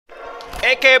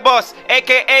AK Boss,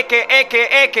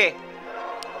 AK.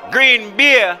 Green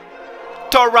Beer,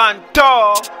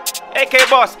 Toronto. AK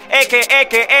Boss, AK.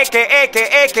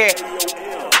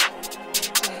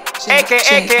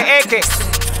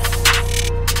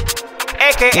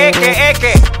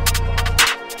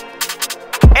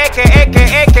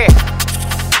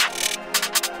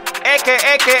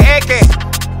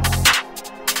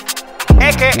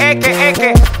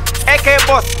 AK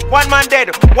Boss, one man dead,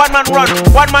 one man run,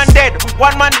 one man dead,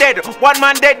 one man dead, one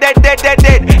man dead.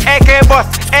 AK Boss,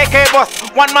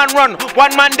 one man run,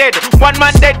 one man dead, one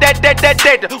man dead,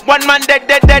 one man dead.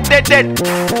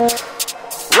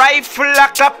 Rifle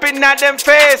lock up in them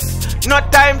face, no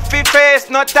time for face,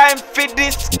 no time for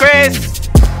disgrace.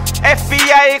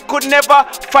 FBI could never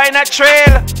find a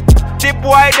trail. The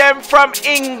boy them from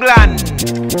England,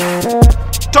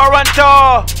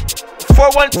 Toronto,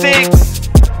 416.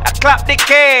 I clap the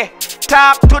K,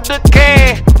 talk to the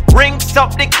K, rings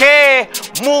up the K,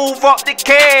 move up the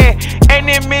K.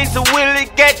 Enemies will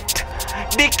get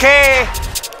the K.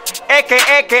 AK,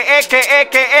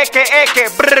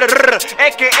 brrr.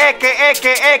 AK,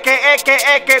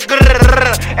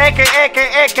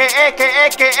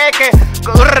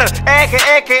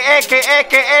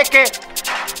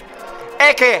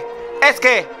 SK,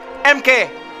 MK,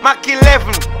 Mach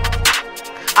 11.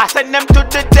 I send them to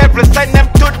the devil, send them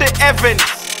to the heavens.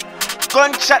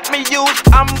 Gunshot me use,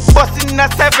 I'm busting the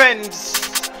sevens.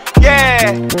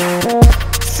 Yeah.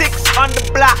 6 on the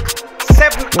block,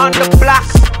 7 on the block.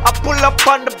 I pull up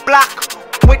on the block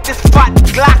with this fat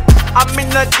Glock. I'm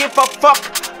in a give a fuck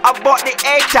about the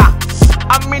hater.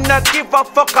 I'm in a give a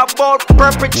fuck about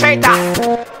perpetrator.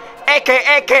 AK,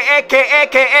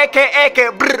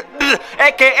 brr.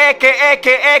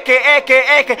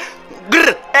 AK.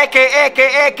 Grr, AK,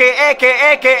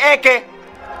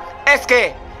 SK,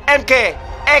 MK,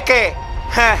 AK,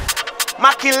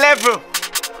 Mach 11,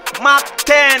 Mach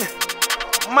 10,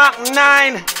 Mach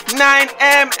 9,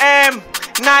 9mm,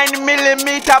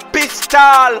 9mm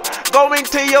pistol, going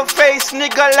to your face,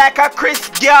 nigga, like a Chris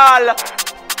girl.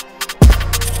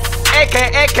 AK,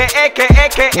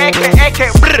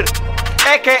 brr.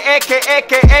 AK,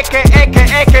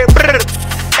 brr.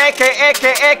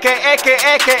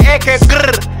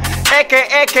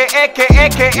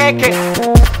 AK.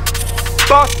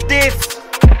 Bust this,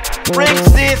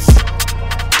 brings this,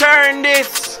 turn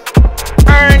this,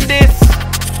 earn this.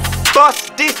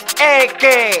 Bust this AK,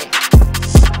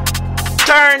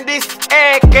 turn this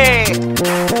AK,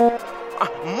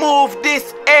 move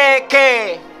this AK,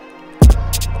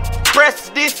 press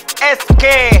this SK,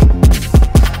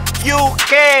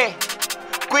 UK.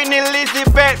 Queen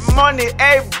Elizabeth money,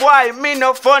 hey boy, me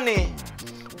no funny.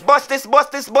 Bust this.